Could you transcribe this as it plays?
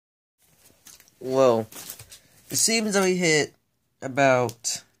Well, it seems that we hit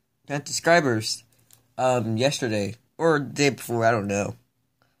about 10 subscribers yesterday or the day before, I don't know.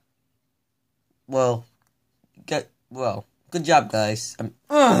 Well, good job, guys.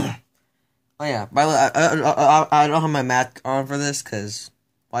 Oh yeah, by the way, I don't have my mask on for this because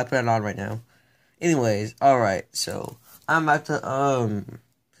I put it on right now. Anyways, alright, so I'm about to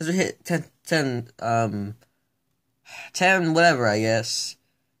because we hit 10 whatever, I guess.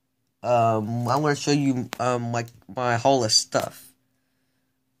 I'm gonna show you like my haul of stuff.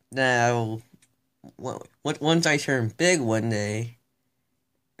 Now, once I turn big one day,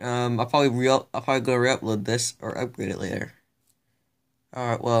 I'll probably go re-upload this or upgrade it later.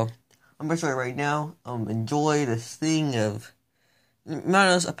 Alright, well, I'm gonna show you right now. Enjoy this thing of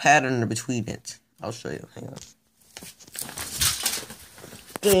notice a pattern between it. I'll show you. Hang on.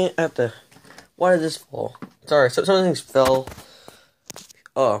 Dang, I have to. Why did this fall? Sorry, some things fell.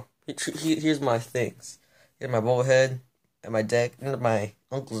 Oh, here's my things. Here's my bobblehead and my deck, and my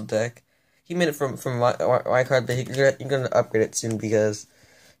uncle's deck. He made it from my card, but you're gonna upgrade it soon because,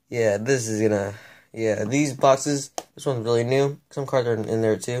 yeah, this is gonna, yeah, these boxes. This one's really new. Some cards are in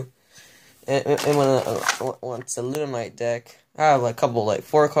there too. And when it's a Lunalite deck, I have like a couple, like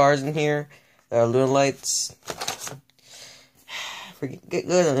 4 cards in here that are Lunalites. I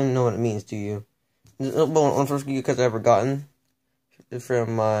don't even know what it means, do you? One first Yu-Gi-Oh cards I've ever gotten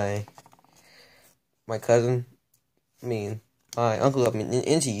from my cousin. I mean, my uncle got me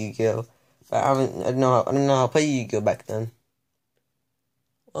into Yu-Gi-Oh, but I didn't know how to play Yu-Gi-Oh back then.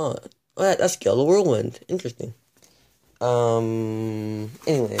 Oh, that's Gale Whirlwind. Interesting.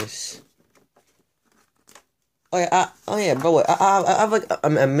 Anyways. By the way, I have like a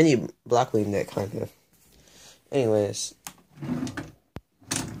mini Blackwing deck, kind of. Anyways.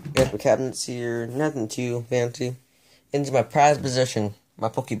 Got my cabinets here, nothing too fancy. Into my prized possession, my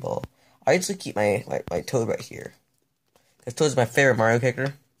Pokeball. I usually keep my Toad right here. Because Toad's my favorite Mario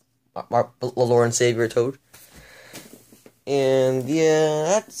character. My Lord and Savior Toad. And yeah,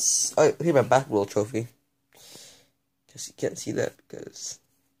 that's... here's my basketball trophy. Guess you can't see that because...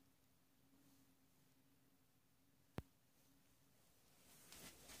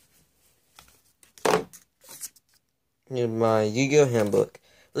 Here's my Yu-Gi-Oh handbook.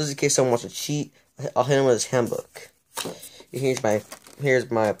 This is in case someone wants to cheat. I'll hit him with his handbook. Here's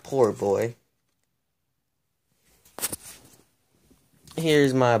my poor boy.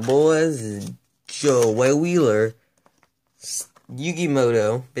 Here's my boys, Joey Wheeler, Yugi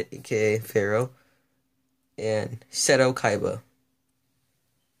Moto, aka Pharaoh, and Seto Kaiba.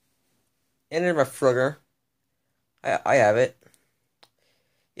 And there's my Frogger. I have it.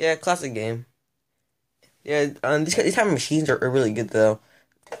 Yeah, classic game. Yeah, these type of machines are really good though.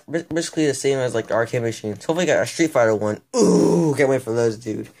 Basically the same as like the arcade machines. Hopefully I got a Street Fighter one. Ooh, can't wait for those,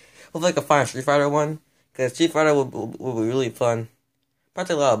 dude. Hopefully I can find a Street Fighter one, because Street Fighter will be really fun.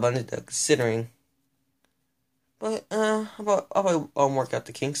 Probably a lot of money though, considering. But I'll probably work out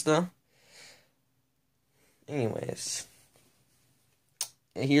the kinks though. Anyways,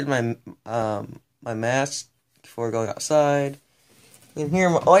 and here's my my mask before going outside. And here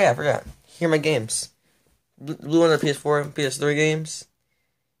oh yeah, I forgot. Here are my games. Blue on the PS4, PS3 games.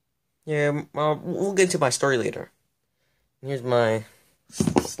 Yeah, we'll get into my story later. Here's my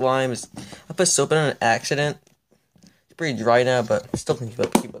slime. I put soap in on an accident. It's pretty dry now, but I still think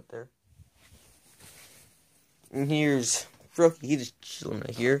keep up there. And here's Froakie. He's just chilling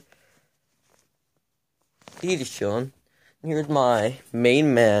right here. He's just chilling. And here's my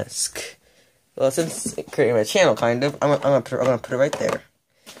main mask. Well, since creating my channel, kind of, I'm gonna put it right there.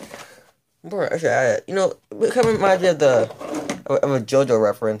 Bro, actually, it kind of reminds me of a JoJo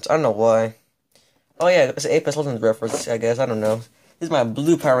reference. I don't know why. Oh yeah, it's an Apex Legends reference, I guess. I don't know. This is my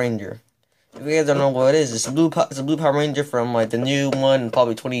blue Power Ranger. If you guys don't know what it is, it's a blue Power Ranger from like the new one,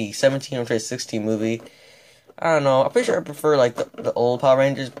 probably 2017 or 2016 movie. I don't know. I'm pretty sure I prefer like the old Power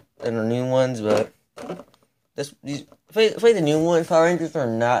Rangers than the new ones, but the new one Power Rangers are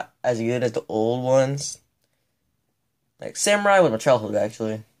not as good as the old ones. Like Samurai was my childhood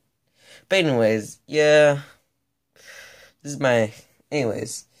actually. But anyways, yeah. This is my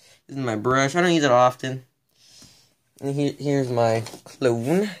brush. I don't use it often. And here's my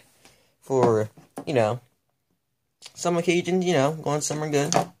clone for, some occasions, going somewhere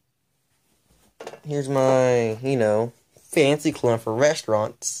good. Here's my, fancy clone for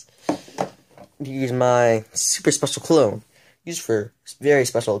restaurants. Here's my super special clone. Used for very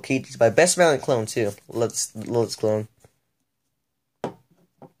special occasions. My best smelling clone, too. Let's clone.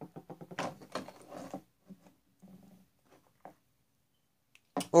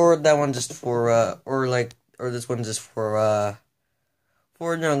 Or that one just for, or this one just for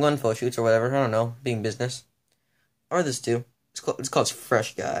for gun photo shoots or whatever. I don't know, being business. Or this too. It's called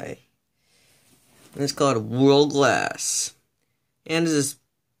Fresh Guy. And it's called World Glass. And this is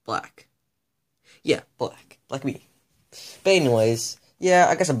black. Yeah, black. Like me. But anyways, yeah,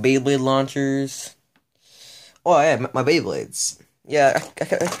 I got some Beyblade launchers. Oh, yeah, my Beyblades. Yeah,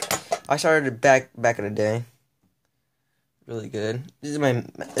 I started back in the day. Really good. These are my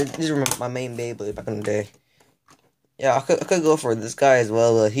main Beyblade back in the day. Yeah, I could go for this guy as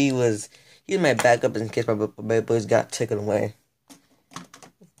well, but he was my backup in case my Beyblades got taken away.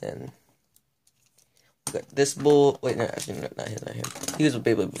 Then we got this bull. Wait, no, actually, not him. He was a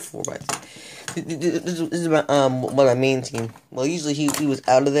Beyblade before, but this is my my main team. Well, usually he was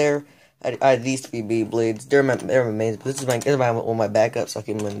out of there. I had these 3 Beyblades. They're my mains, but this is one of my backups. So I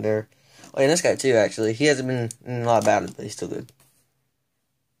keep him in there. Oh, and this guy too. Actually, he hasn't been in a lot of battles, but he's still good.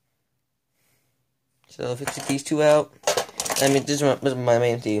 So if I take these 2 out, I mean, this is my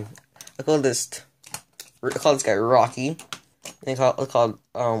main team. I call this guy Rocky. And it's called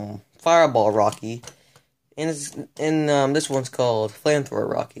Fireball Rocky, and this one's called Flamethrower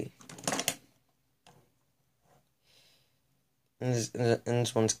Rocky. And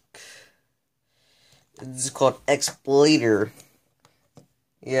this one's called Exploiter.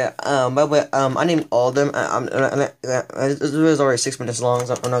 Yeah. By the way, I named all of them. This was already 6 minutes long,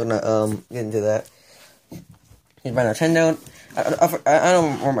 so I'm not gonna get into that. Here's my Nintendo. I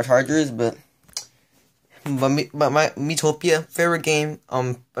don't know where my charger is, but my Miitopia favorite game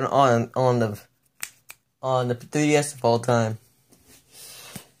on the 3DS of all time.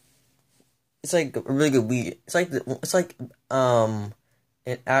 It's like a really good Wii. It's like an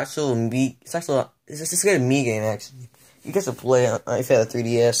actual Mii. It's just a good Mii game actually. You guys should play it if you have a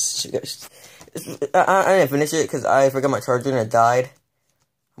 3DS. I didn't finish it because I forgot my charger and it died.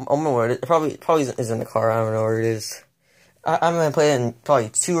 I don't know where it is. It probably is in the car. I don't know where it is. I haven't played it in probably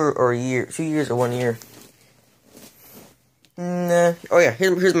 2 years or 1 year. Nah. Oh yeah,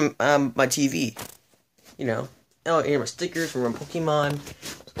 here's my TV. You know. Oh, here's my stickers from Pokemon.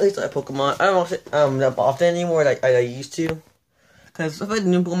 At least I like Pokemon. I don't watch it that often anymore like I used to. Cause I feel like the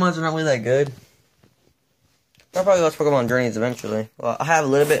new Pokemons are not really that good. I'll probably watch Pokemon Journeys eventually. Well, I have a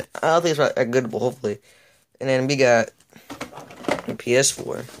little bit. I don't think it's that good, but hopefully. And then we got a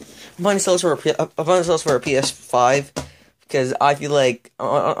PS4. I'm planning to sell this for a PS5 because I feel like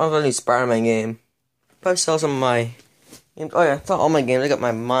I'm gonna need Spider-Man game. Probably sell some of my games. Oh yeah, it's not all my games. I got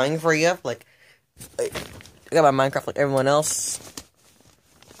my Minecraft, like I got my Minecraft like everyone else.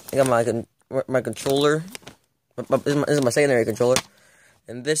 I got my controller. This is my secondary controller,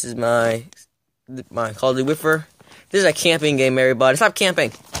 and this is my Call of Duty Whiffer. This is a camping game, everybody. Stop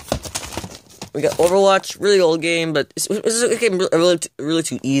camping. We got Overwatch, really old game, but it's a game really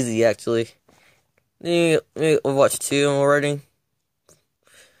too easy, actually. Maybe Overwatch 2 already.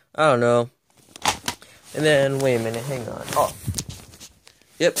 I don't know. And then, wait a minute, hang on. Oh.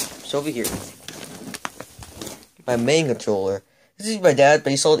 Yep, it's over here. My main controller. This is my dad,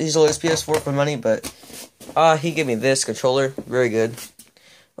 but he sold his PS4 for money, but he gave me this controller. Very good.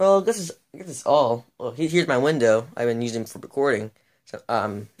 Well, this is all. Well, here's my window. I've been using for recording. So,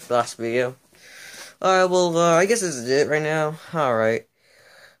 the last video. Alright, well, I guess this is it right now. Alright.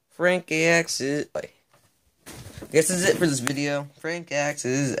 FrankAX is... I guess this is it for this video. FrankAX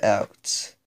is out.